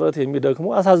ለማስቀረት የሚደክሙ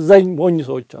አሳዛኝ ሞኝ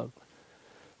ሰዎች አሉ።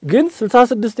 ግን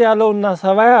 66 ያለውና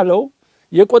 70 ያለው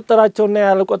የቆጠራቸውና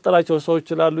ያልቆጠራቸው ሰዎች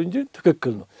ይላሉ እንጂ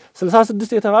ትክክል ነው።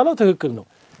 66 የተባለው ትክክል ነው።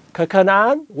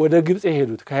 ከከነዓን ወደ ግብጽ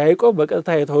የሄዱት ከያዕቆብ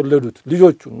በቀጥታ የተወለዱት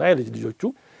ልጆቹና የልጅ ልጆቹ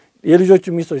የልጆቹ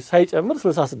ሚስቶች ሳይጨምር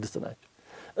 66 ናቸው።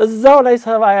 እዛው ላይ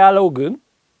 70 ያለው ግን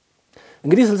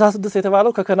እንግዲህ 66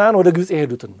 የተባለው ከከነዓን ወደ ግብጽ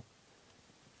የሄዱትን ነው።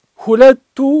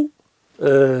 ሁለቱ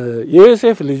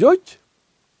የዮሴፍ ልጆች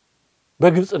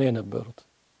በግብጽ ነው የነበሩት።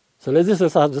 ስለዚህ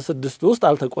 66 ውስጥ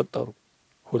አልተቆጠሩ።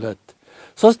 ሁለት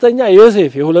ሶስተኛ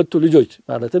ዮሴፍ የሁለቱ ልጆች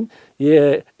ማለትም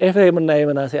የኤፍሬምና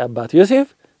የመናሴ አባት ዮሴፍ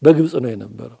በግብጽ ነው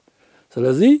የነበረው።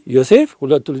 ስለዚህ ዮሴፍ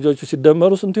ሁለቱ ልጆቹ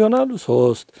ሲደመሩ ስንት ይሆናሉ?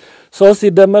 3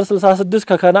 ሲደመር 66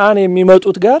 ከከነዓን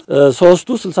የሚመጡት ጋር 3ቱ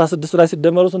 66 ላይ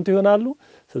ሲደመሩ ስንት ይሆናሉ?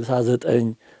 69።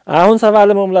 አሁን 70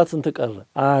 ለመሙላት ስንት ቀረ?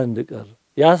 1 ቀረ።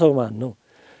 ያ ሰው ማን ነው?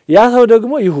 ያ ሰው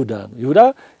ደግሞ ይሁዳ ነው። ይሁዳ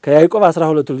ከያዕቆብ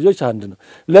 12 ልጆች አንድ ነው።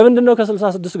 ለምንድን ነው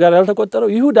ከ66 ጋር ያልተቆጠረው?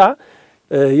 ይሁዳ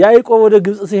ያዕቆብ ወደ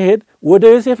ግብጽ ሲሄድ ወደ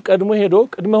ዮሴፍ ቀድሞ ሄዶ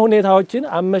ቅድመ ሁኔታዎችን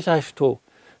አመቻችቶ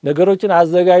ነገሮችን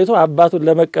አዘጋጅቶ አባቱን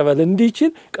ለመቀበል እንዲችል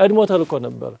ቀድሞ ተልኮ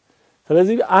ነበር።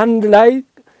 ስለዚህ አንድ ላይ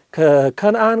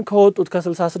ከከነዓን ከወጡት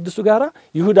ከ66 ጋራ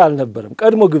ይሁዳ አልነበረም፣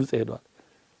 ቀድሞ ግብጽ ሄዷል።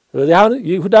 ስለዚህ አሁን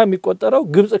ይሁዳ የሚቆጠረው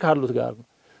ግብጽ ካሉት ጋር ነው።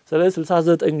 ስለዚህ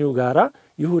 69 ጋራ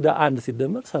ይሁዳ አንድ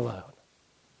ሲደመር 70 ይሆናል።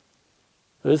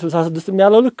 ስለዚህ 66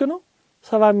 ያለው ልክ ነው፣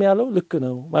 70 ያለው ልክ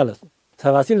ነው ማለት ነው።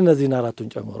 70 ሲል እነዚህን አራቱን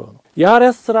ጨምሮ ነው።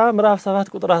 የሐዋርያት ሥራ ምዕራፍ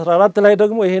 7 ቁጥር 14 ላይ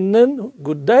ደግሞ ይሄንን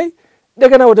ጉዳይ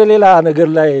እንደገና ወደ ሌላ ነገር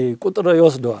ላይ ቁጥር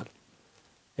ይወስደዋል።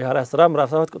 የሐዋርያት ሥራ ምዕራፍ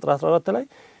 7 ቁጥር 14 ላይ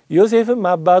ዮሴፍም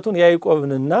አባቱን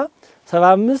ያዕቆብንና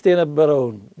 75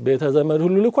 የነበረውን ቤተ ዘመድ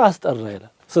ሁሉ ልኮ አስጠራ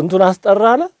ይላል። ስንቱን አስጠራ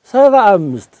አለ?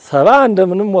 75። 70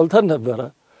 እንደምንም ሞልተን ነበረ፣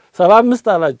 75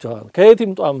 አላቸዋል። ከየት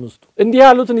ይምጡ አምስቱ? እንዲህ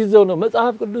ያሉትን ይዘው ነው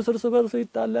መጽሐፍ ቅዱስ እርስ በርሱ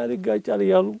ይጣላል ይጋጫል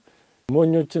እያሉ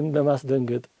ሞኞችን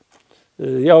ለማስደንገጥ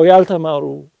ያው ያልተማሩ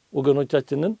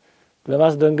ወገኖቻችንን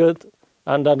ለማስደንገጥ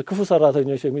አንዳንድ ክፉ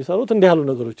ሰራተኞች የሚሰሩት እንዲህ ያሉ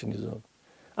ነገሮችን ይዘው ነው።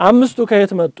 አምስቱ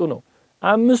ከየት መጡ ነው?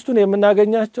 አምስቱን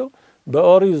የምናገኛቸው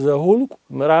በኦሪት ዘኍልቍ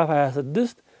ምዕራፍ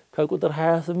 26 ከቁጥር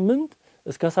 28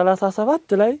 እስከ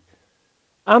 37 ላይ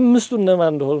አምስቱ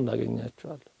እነማን እንደሆኑ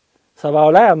እናገኛቸዋለን። 70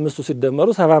 ላይ አምስቱ ሲደመሩ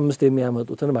 75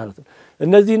 የሚያመጡትን ማለት ነው።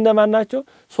 እነዚህ እነማን ናቸው?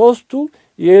 3ቱ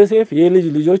የዮሴፍ የልጅ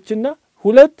ልጆችና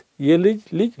 2 የልጅ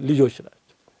ልጅ ልጆች ናቸው።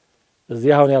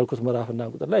 እዚህ አሁን ያልኩት ምዕራፍና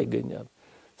ቁጥር ላይ ይገኛሉ።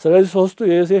 ስለዚህ 3ቱ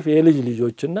የዮሴፍ የልጅ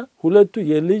ልጆችና 2ቱ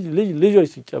የልጅ ልጅ ልጆች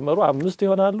ሲጨመሩ 5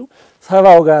 ይሆናሉ።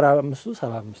 70 ጋር 5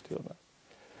 75 ይሆናል።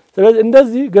 ስለዚህ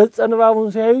እንደዚህ ገጸ ንባቡን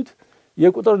ሲያዩት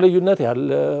የቁጥር ልዩነት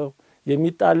ያለው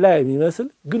የሚጣላ የሚመስል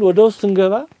ግን ወደ ውስጥ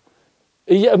ስንገባ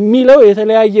የሚለው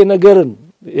የተለያየ ነገርን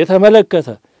የተመለከተ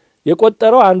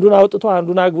የቆጠረው አንዱን አውጥቶ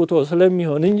አንዱን አግብቶ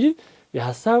ስለሚሆን እንጂ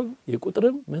የሐሳብ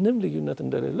የቁጥርም ምንም ልዩነት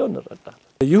እንደሌለው እንረዳለን።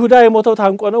 ይሁዳ የሞተው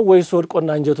ታንቆ ነው ወይስ ወድቆና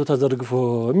አንጀቱ ተዘርግፎ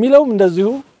የሚለውም እንደዚሁ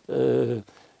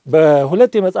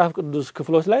በሁለት የመጽሐፍ ቅዱስ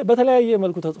ክፍሎች ላይ በተለያየ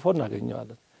መልኩ ተጽፎ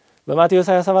እናገኘዋለን። በማቴዎስ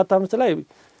 27:5 ላይ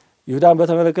ይሁዳን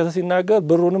በተመለከተ ሲናገር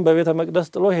ብሩንም በቤተ መቅደስ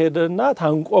ጥሎ ሄደና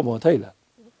ታንቆ ሞተ ይላል።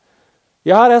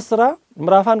 የሐዋርያት ሥራ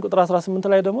ምዕራፍ 1 ቁጥር 18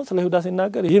 ላይ ደግሞ ስለ ይሁዳ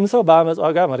ሲናገር ይህም ሰው በአመጽ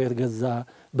ዋጋ መሬት ገዛ፣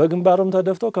 በግንባሩም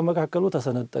ተደፍቶ ከመካከሉ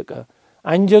ተሰነጠቀ፣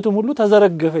 አንጀቱም ሁሉ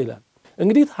ተዘረገፈ ይላል።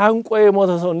 እንግዲህ ታንቆ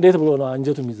የሞተ ሰው እንዴት ብሎ ነው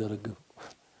አንጀቱ የሚዘረገፈው?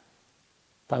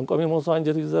 ታንቆ የሞተ ሰው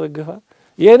አንጀቱ ይዘረገፋል?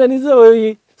 ይሄንን ይዘው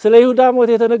ስለ ይሁዳ ሞት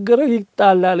የተነገረው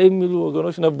ይጣላል የሚሉ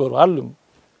ወገኖች ነበሩ አሉም።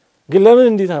 ግን ለምን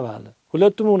እንዲህ ተባለ?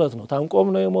 ሁለቱም እውነት ነው። ታንቆም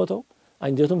ነው የሞተው፣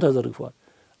 አንጀቱም ተዘርግፏል።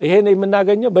 ይሄን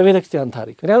የምናገኘው በቤተክርስቲያን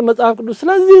ታሪክ። ምክንያቱም መጽሐፍ ቅዱስ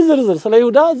ስለዚህ ዝርዝር ስለ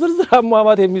ይሁዳ ዝርዝር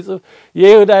አሟሟት የሚጽፍ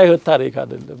የይሁዳ ሕይወት ታሪክ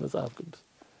አይደለም። መጽሐፍ ቅዱስ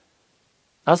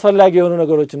አስፈላጊ የሆኑ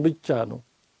ነገሮችን ብቻ ነው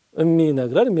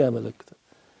የሚነግረን የሚያመለክተን።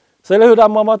 ስለ ይሁዳ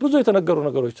አሟሟት ብዙ የተነገሩ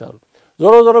ነገሮች አሉ።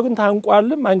 ዞሮ ዞሮ ግን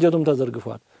ታንቋልም አንጀቱም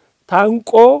ተዘርግፏል።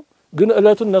 ታንቆ ግን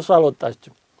እለቱን ነፍሱ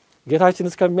አልወጣችም። ጌታችን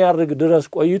እስከሚያርግ ድረስ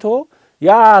ቆይቶ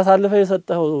ያ አሳልፈ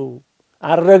የሰጠው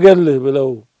አረገልህ ብለው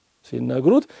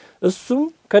ሲነግሩት እሱም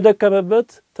ከደከመበት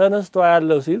ተነስቶ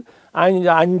ያለው ሲል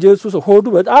አንጀቱ ሆዱ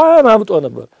በጣም አብጦ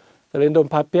ነበር። ስለዚህ እንደውም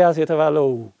ፓፒያስ የተባለው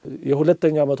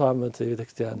የሁለተኛው መቶ ዓመት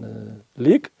የቤተክርስቲያን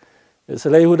ሊቅ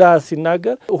ስለ ይሁዳ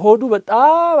ሲናገር ሆዱ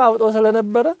በጣም አብጦ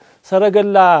ስለነበረ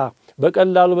ሰረገላ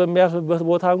በቀላሉ በሚያልፍበት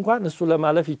ቦታ እንኳን እሱ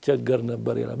ለማለፍ ይቸገር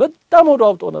ነበር ይላል። በጣም ሆዱ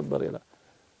አብጦ ነበር ይላል።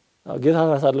 ጌታ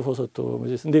አሳልፎ ሰጥቶ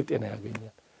መቼስ እንዴት ጤና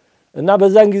ያገኛል? እና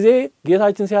በዛን ጊዜ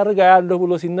ጌታችን ሲያርግ ያለው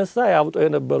ብሎ ሲነሳ ያብጦ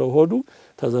የነበረው ሆዱ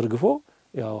ተዘርግፎ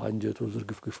ያው አንጀቱ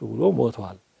ዝርግፍግፍ ብሎ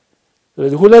ሞቷል።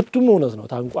 ስለዚህ ሁለቱም እውነት ነው።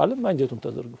 ታንቋልም አንጀቱም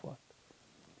ተዘርግፏል።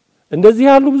 እንደዚህ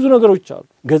ያሉ ብዙ ነገሮች አሉ።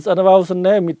 ገጸ ንባቡ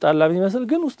ስናየው የሚጣላ ቢመስል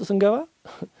ግን ውስጥ ስንገባ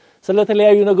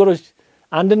ስለተለያዩ ነገሮች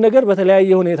አንድ ነገር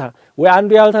በተለያየ ሁኔታ ወይ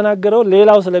አንዱ ያልተናገረው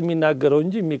ሌላው ስለሚናገረው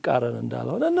እንጂ የሚቃረን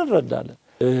እንዳልሆነ እንረዳለን።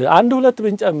 አንድ ሁለት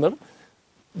ብንጨምር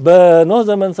በኖህ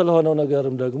ዘመን ስለሆነው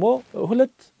ነገርም ደግሞ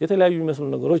ሁለት የተለያዩ የሚመስሉ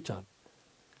ነገሮች አሉ።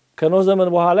 ከኖህ ዘመን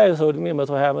በኋላ የሰው ዕድሜ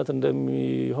 120 ዓመት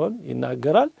እንደሚሆን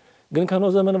ይናገራል። ግን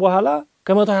ከኖህ ዘመን በኋላ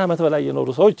ከ120 ዓመት በላይ የኖሩ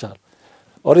ሰዎች አሉ።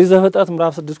 ኦሪት ዘፍጥረት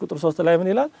ምዕራፍ 6 ቁጥር 3 ላይ ምን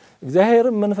ይላል?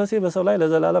 እግዚአብሔርም መንፈሴ በሰው ላይ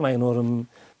ለዘላለም አይኖርም፣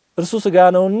 እርሱ ሥጋ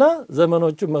ነውና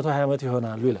ዘመኖቹ 120 ዓመት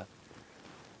ይሆናሉ ይላል።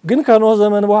 ግን ከኖህ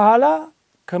ዘመን በኋላ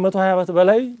ከ120 ዓመት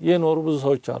በላይ የኖሩ ብዙ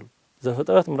ሰዎች አሉ።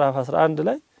 ዘፍጥረት ምዕራፍ 11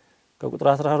 ላይ ከቁጥር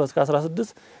 12 እስከ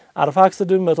 16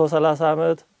 አርፋክስድም 130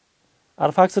 ዓመት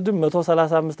አርፋክስድም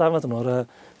 135 ዓመት ኖረ፣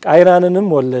 ቃይናንንም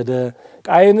ወለደ።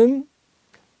 ቃይንም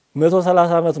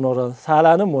 130 ዓመት ኖረ፣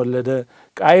 ሳላንም ወለደ።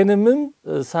 ቃይንም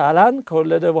ሳላን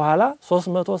ከወለደ በኋላ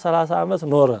 330 ዓመት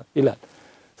ኖረ ይላል።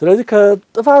 ስለዚህ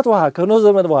ከጥፋት ውሃ ከኖህ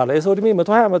ዘመን በኋላ የሰው ዕድሜ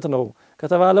 120 ዓመት ነው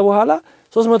ከተባለ በኋላ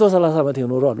 330 ዓመት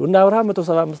ይኖራሉ እና አብርሃም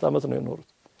 135 ዓመት ነው የኖሩት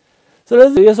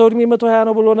ስለዚህ የሰው ዕድሜ 120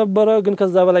 ነው ብሎ ነበር ግን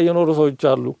ከዛ በላይ የኖሩ ሰዎች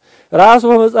አሉ ራሱ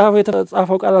በመጽሐፉ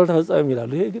የተጻፈው ቃል አልተፈጸመም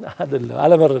ይላሉ ይሄ ግን አይደለም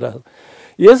አለመረዳት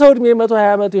የሰው ዕድሜ 120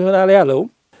 ዓመት ይሆናል ያለው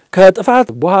ከጥፋት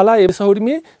በኋላ የሰው ዕድሜ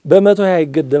በ120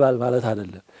 ይገደባል ማለት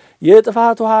አይደለም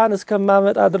የጥፋት ውሃን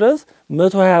እስከማመጣ ድረስ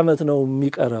 120 ዓመት ነው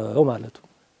የሚቀረው ማለት ነው